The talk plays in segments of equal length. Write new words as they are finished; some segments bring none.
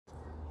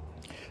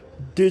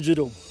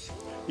Digital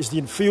is the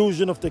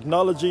infusion of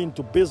technology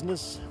into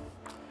business.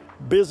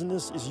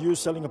 Business is you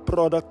selling a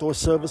product or a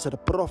service at a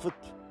profit.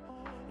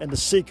 And the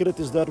secret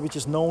is that which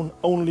is known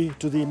only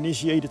to the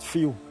initiated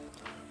few.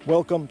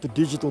 Welcome to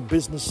Digital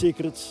Business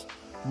Secrets.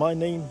 My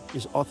name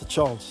is Arthur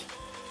Charles.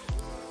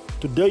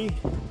 Today,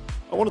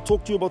 I want to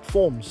talk to you about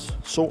forms.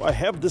 So I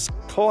have this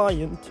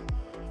client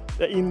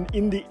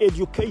in the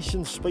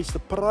education space, the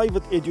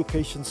private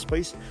education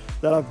space,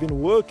 that I've been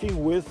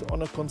working with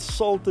on a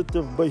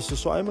consultative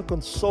basis. So I'm a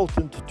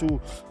consultant to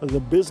the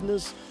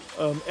business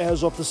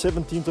as of the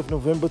 17th of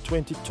November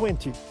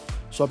 2020.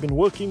 So I've been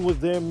working with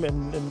them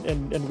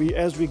and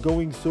we're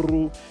going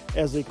through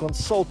as a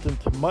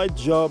consultant. My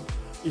job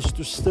is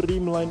to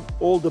streamline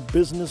all the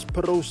business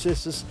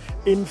processes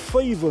in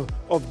favor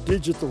of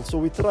digital. So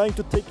we're trying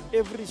to take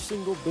every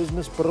single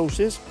business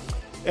process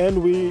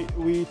and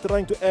we're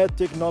trying to add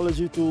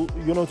technology to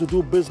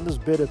do business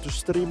better, to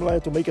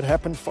streamline, to make it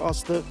happen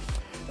faster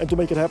and to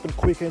make it happen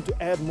quicker and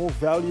to add more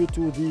value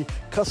to the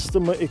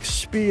customer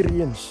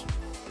experience.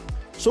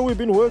 So we've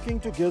been working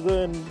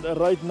together, and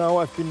right now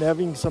I've been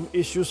having some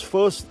issues.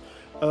 First,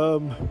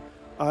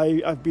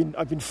 I've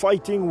been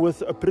fighting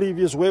with a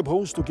previous web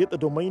host to get the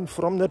domain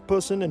from that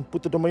person and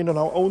put the domain on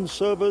our own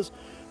servers.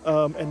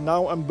 And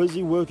now I'm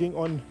busy working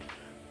on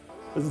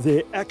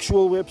the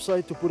actual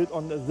website to put it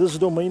on this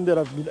domain that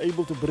I've been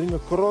able to bring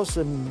across.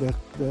 And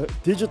the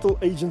digital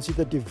agency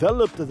that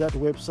developed that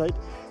website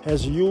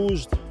has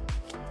used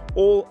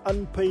all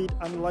unpaid,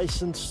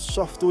 unlicensed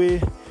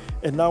software.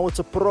 And now it's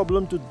a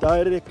problem to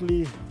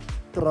directly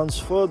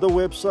transfer the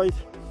website.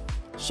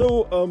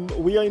 So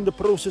we are in the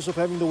process of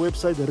having the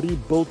website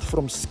rebuilt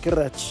from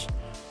scratch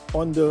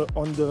on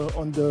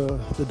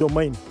the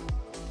domain.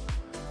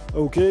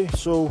 Okay,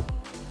 so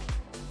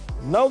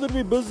now that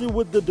we're busy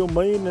with the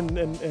domain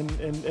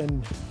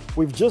and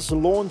we've just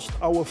launched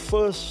our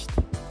first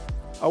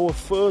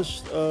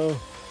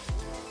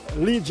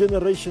lead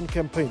generation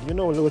campaign,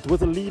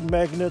 with a lead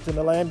magnet and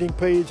a landing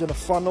page and a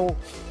funnel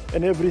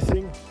and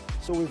everything.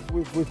 So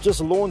we've just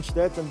launched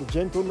that, and the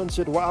gentleman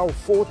said, wow,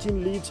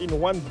 14 leads in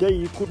one day.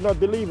 He could not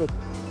believe it.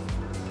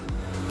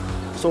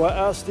 So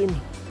I asked him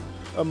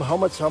how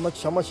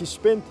much he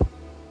spent,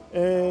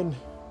 and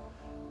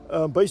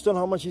based on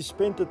how much he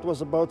spent, it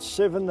was about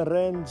 7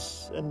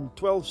 rands and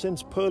 12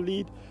 cents per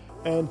lead.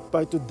 And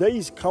by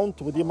today's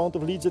count, with the amount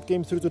of leads that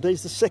came through, today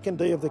is the second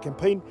day of the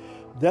campaign,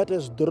 that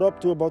has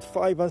dropped to about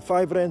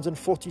 5 rands and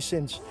 40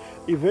 cents.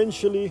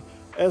 Eventually,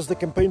 as the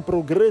campaign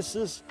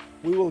progresses,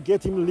 we will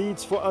get him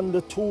leads for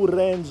under 2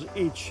 rands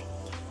each.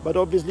 But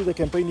obviously the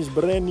campaign is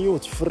brand new,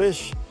 it's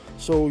fresh.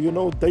 So,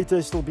 data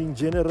is still being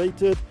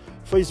generated.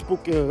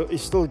 Facebook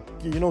is still,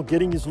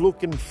 getting its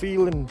look and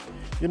feel and,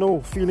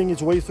 feeling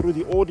its way through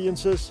the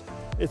audiences,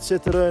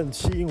 etc., and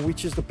seeing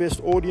which is the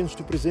best audience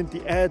to present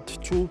the ad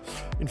to.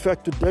 In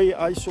fact, today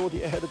I saw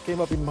the ad that came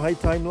up in my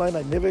timeline.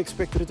 I never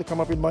expected it to come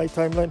up in my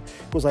timeline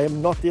because I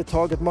am not their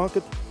target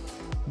market.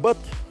 But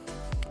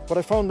what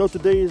I found out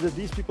today is that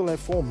these people have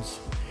forms.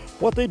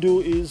 What they do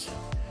is,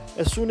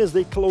 as soon as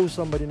they close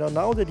somebody,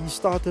 now that he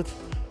started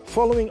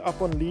following up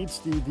on leads,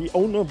 the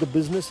owner of the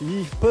business,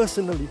 he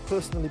personally,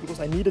 because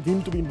I needed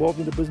him to be involved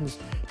in the business,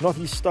 not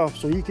his staff,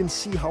 so he can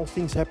see how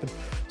things happen.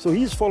 So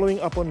he's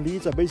following up on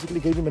leads. I basically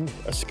gave him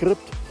a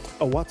script,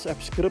 a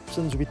WhatsApp script,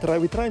 since we try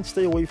and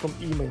stay away from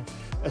email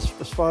as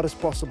far as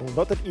possible.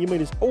 Not that email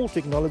is old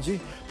technology,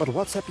 but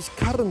WhatsApp is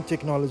current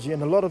technology,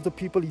 and a lot of the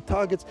people he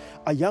targets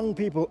are young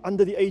people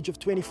under the age of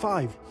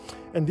 25.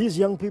 And these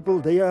young people,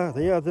 they are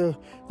the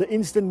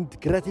instant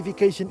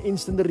gratification,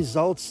 instant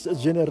results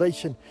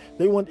generation.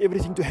 They want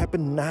everything to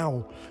happen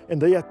now,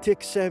 and they are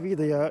tech savvy.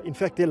 In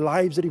fact, their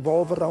lives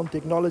revolve around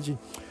technology.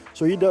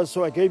 So he does.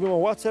 So I gave him a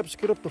WhatsApp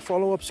script, a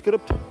follow-up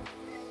script,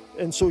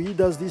 and so he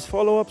does these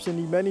follow-ups, and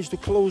he managed to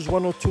close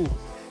 1 or 2.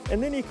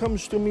 And then he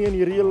comes to me and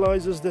he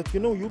realizes that,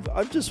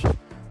 I've just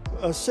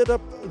set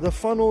up the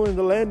funnel and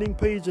the landing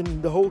page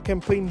and the whole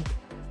campaign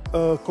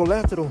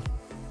collateral.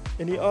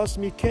 And he asked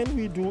me, can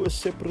we do a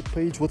separate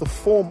page with a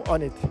form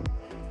on it?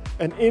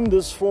 And in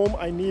this form,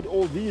 I need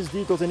all these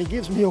details. And he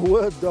gives me a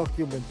Word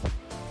document.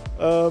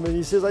 And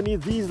he says, I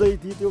need these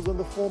details on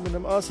the form. And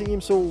I'm asking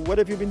him, so what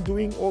have you been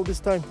doing all this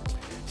time?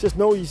 He says,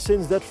 no, he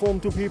sends that form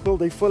to people.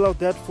 They fill out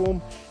that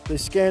form. They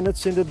scan it,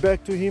 send it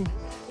back to him.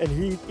 And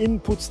he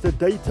inputs the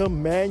data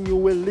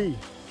manually.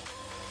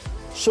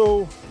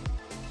 So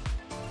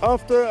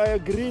after I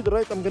agreed,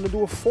 right, I'm going to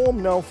do a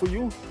form now for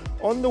you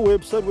on the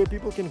website where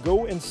people can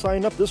go and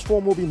sign up. This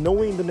form will be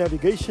nowhere in the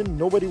navigation.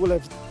 Nobody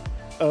will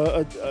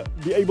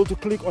be able to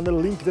click on the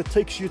link that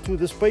takes you to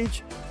this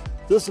page.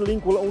 This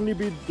link will only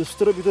be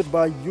distributed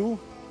by you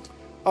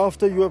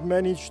after you have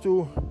managed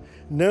to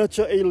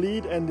nurture a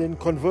lead and then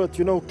convert,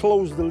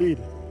 close the lead.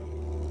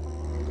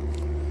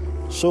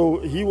 So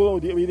he will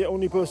be the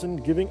only person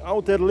giving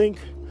out that link.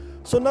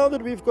 So now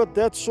that we've got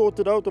that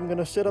sorted out, I'm going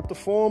to set up the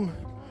form,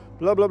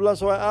 blah, blah, blah.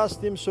 So I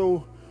asked him,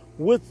 so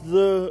with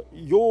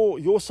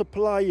your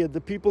supplier, the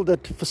people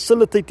that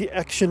facilitate the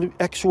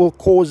actual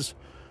cause,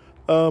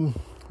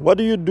 what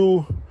do you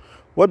do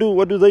What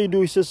do they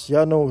do? He says,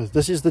 yeah, no,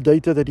 this is the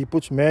data that he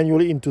puts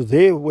manually into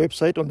their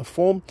website on the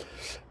form,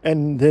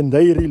 and then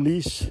they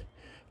release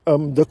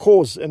the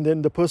cause, and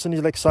then the person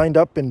is like signed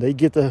up, and they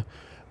get a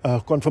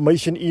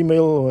confirmation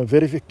email or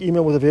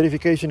email with a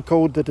verification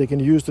code that they can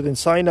use to then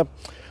sign up,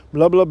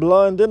 blah blah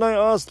blah. And then I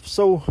asked,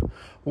 so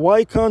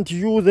why can't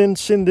you then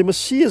send them a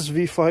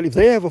CSV file? If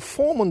they have a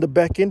form on the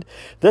back end,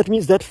 that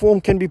means that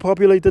form can be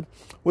populated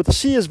with a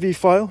CSV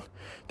file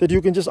that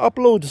you can just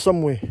upload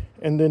somewhere,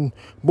 and then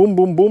boom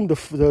boom boom, the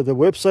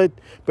website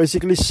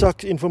basically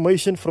sucks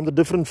information from the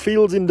different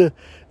fields in the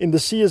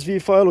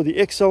CSV file or the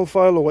Excel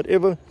file or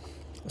whatever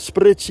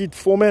spreadsheet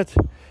format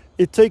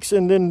it takes,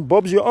 and then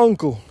Bob's your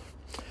uncle.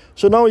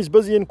 So now he's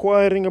busy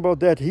inquiring about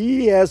that.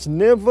 He has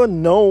never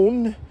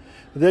known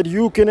that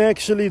you can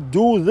actually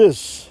do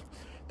this,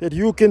 that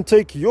you can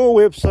take your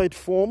website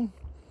form,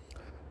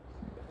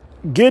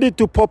 get it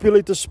to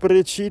populate a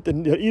spreadsheet,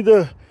 and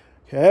either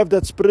have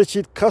that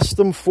spreadsheet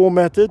custom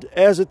formatted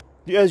as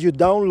you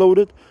download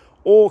it,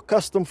 or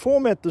custom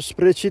format the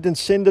spreadsheet and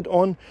send it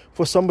on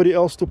for somebody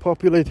else to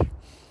populate.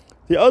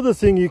 The other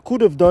thing he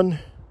could have done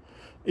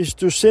is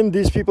to send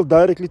these people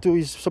directly to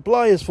his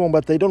supplier's form,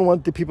 but they don't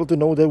want the people to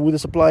know that who the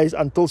supplier is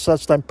until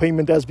such time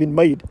payment has been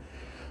made.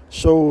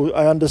 So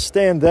I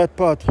understand that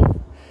part.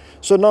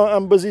 So now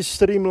I'm busy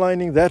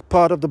streamlining that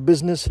part of the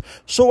business.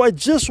 So I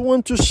just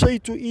want to say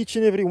to each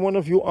and every one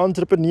of you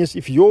entrepreneurs,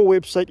 if your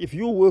website, if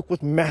you work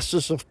with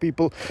masses of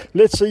people,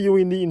 let's say you're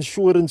in the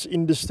insurance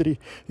industry,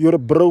 you're a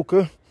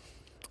broker,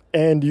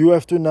 and you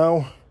have to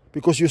now,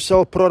 because you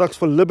sell products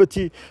for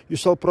Liberty, you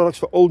sell products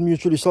for Old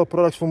Mutual, you sell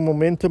products for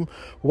Momentum,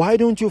 why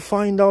don't you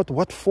find out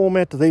what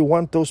format they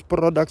want those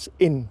products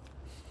in?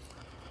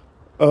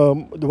 They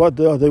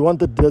want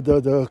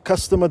the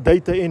customer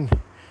data in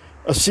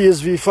a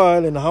CSV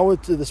file, and how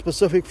the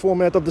specific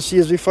format of the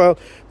CSV file.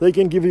 They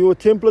can give you a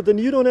template, and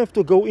you don't have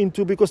to go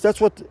into, because that's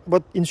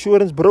what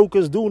insurance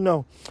brokers do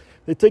now.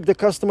 They take the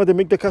customer, they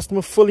make the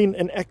customer fill in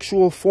an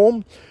actual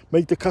form,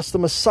 make the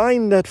customer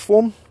sign that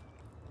form.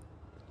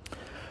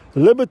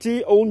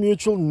 Liberty, Old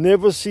Mutual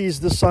never sees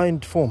the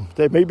signed form.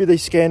 Maybe they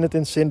scan it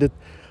and send it,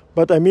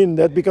 but I mean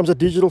that becomes a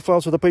digital file,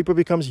 so the paper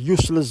becomes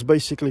useless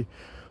basically.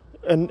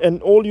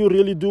 And all you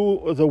really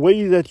do, the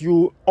way that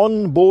you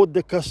onboard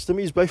the customer,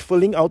 is by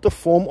filling out a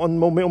form on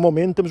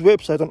Momentum's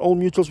website, on Old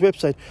Mutual's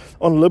website,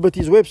 on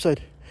Liberty's website.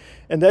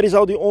 And that is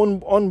how the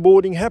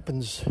onboarding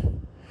happens.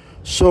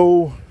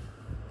 So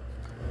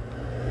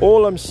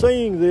all I'm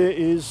saying there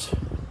is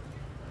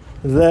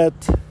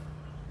that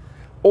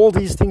all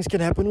these things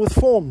can happen with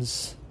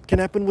forms.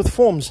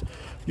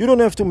 You don't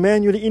have to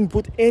manually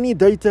input any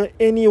data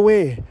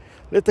anywhere.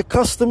 Let the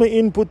customer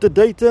input the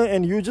data,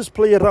 and you just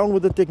play around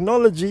with the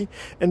technology,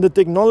 and the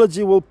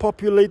technology will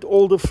populate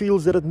all the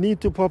fields that it need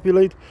to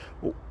populate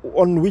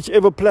on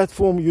whichever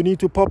platform you need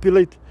to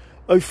populate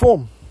a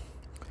form.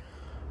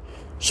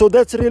 So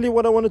that's really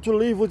what I wanted to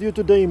leave with you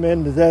today,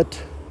 man,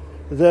 that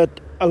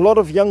a lot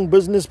of young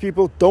business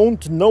people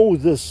don't know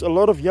this. A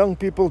lot of young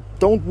people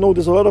don't know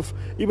this. A lot of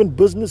even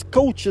business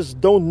coaches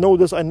don't know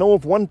this. I know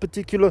of one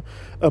particular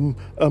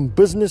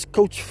business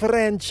coach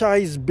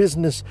franchise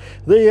business.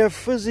 They have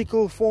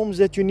physical forms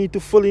that you need to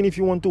fill in if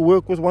you want to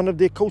work with one of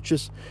their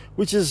coaches,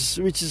 which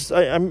is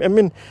I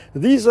mean,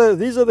 these are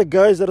the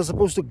guys that are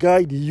supposed to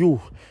guide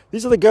you.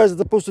 These are the guys that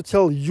are supposed to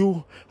tell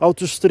you how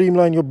to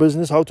streamline your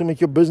business, how to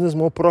make your business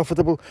more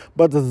profitable,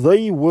 but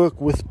they work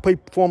with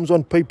forms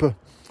on paper.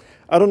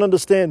 I don't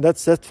understand.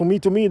 That's for me.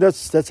 To me,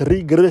 that's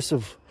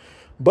regressive.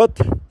 But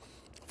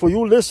for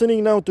you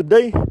listening now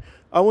today,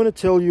 I want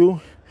to tell you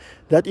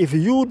that if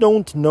you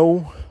don't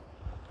know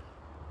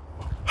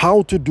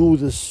how to do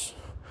this,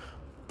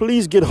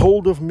 please get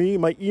hold of me.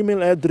 My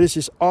email address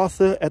is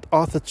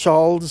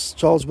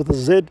arthur@arthurcharles, with a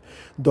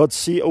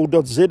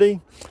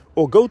z.co.za,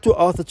 or go to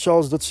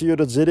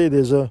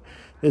arthurcharles.co.za.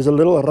 There's a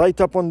little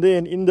write-up on there,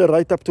 and in the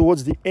write-up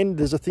towards the end,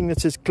 there's a thing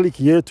that says click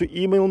here to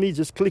email me.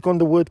 Just click on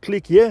the word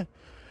click here,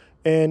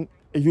 and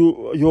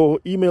your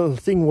email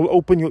thing will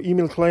open. Your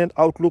email client,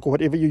 Outlook, or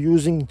whatever you're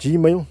using,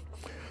 Gmail,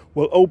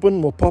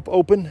 will pop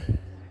open,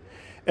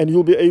 and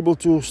you'll be able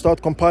to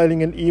start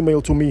compiling an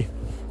email to me.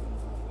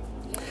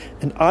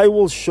 And I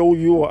will show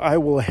you, or I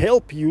will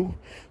help you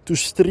to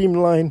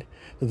streamline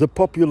the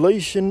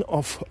population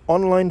of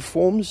online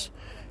forms,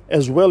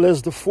 as well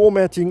as the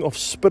formatting of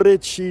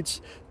spreadsheets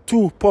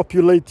to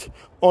populate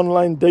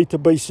online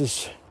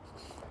databases.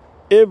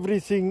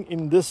 Everything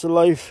in this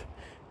life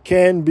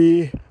can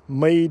be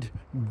made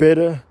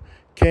better,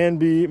 can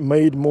be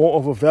made more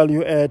of a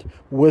value add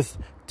with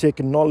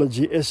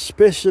technology,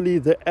 especially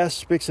the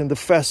aspects and the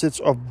facets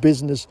of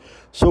business.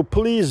 So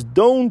please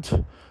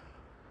don't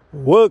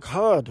work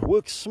hard,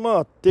 work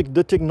smart.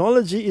 The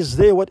technology is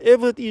there,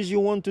 whatever it is you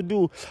want to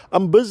do.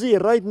 I'm busy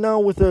right now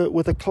with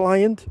a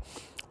client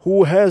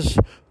who has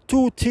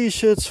 2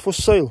 t-shirts for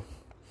sale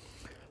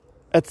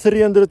at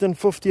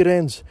 350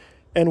 rands.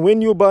 And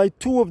when you buy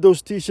 2 of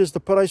those t-shirts,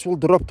 the price will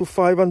drop to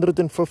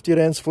 550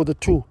 rands for the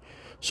 2.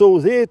 So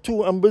there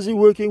too, I'm busy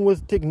working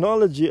with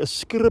technology, a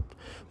script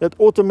that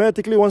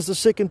automatically, once the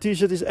second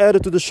t-shirt is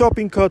added to the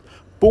shopping cart,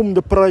 boom,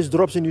 the price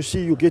drops and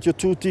you get your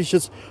 2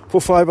 t-shirts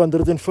for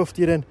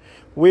 550 rand.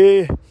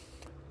 Where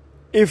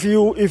if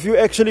you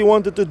actually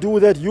wanted to do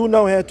that, you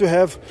now had to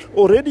have,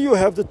 already you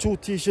have the 2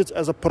 t-shirts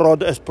as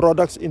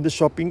products in the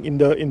shopping, in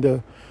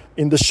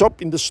the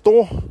shop, in the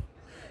store.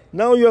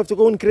 Now you have to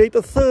go and create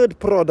a third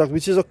product,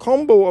 which is a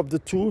combo of the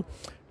 2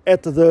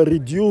 at the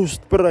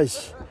reduced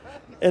price.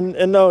 And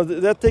now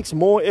that takes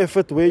more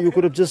effort, where you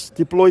could have just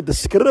deployed the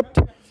script,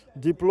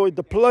 deployed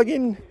the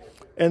plugin,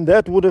 and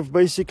that would have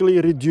basically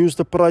reduced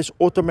the price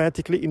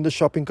automatically in the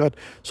shopping cart.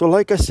 So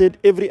like I said,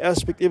 every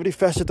aspect, every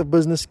facet of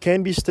business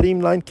can be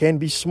streamlined, can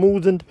be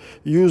smoothened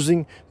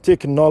using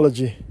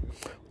technology.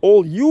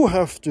 All you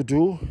have to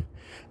do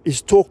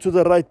is talk to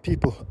the right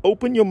people.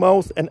 Open your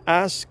mouth and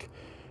ask,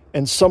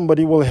 and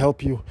somebody will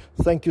help you.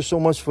 Thank you so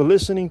much for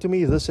listening to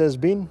me. This has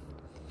been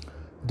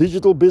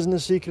Digital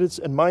Business Secrets,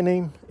 and my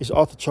name is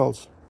Arthur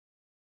Charles.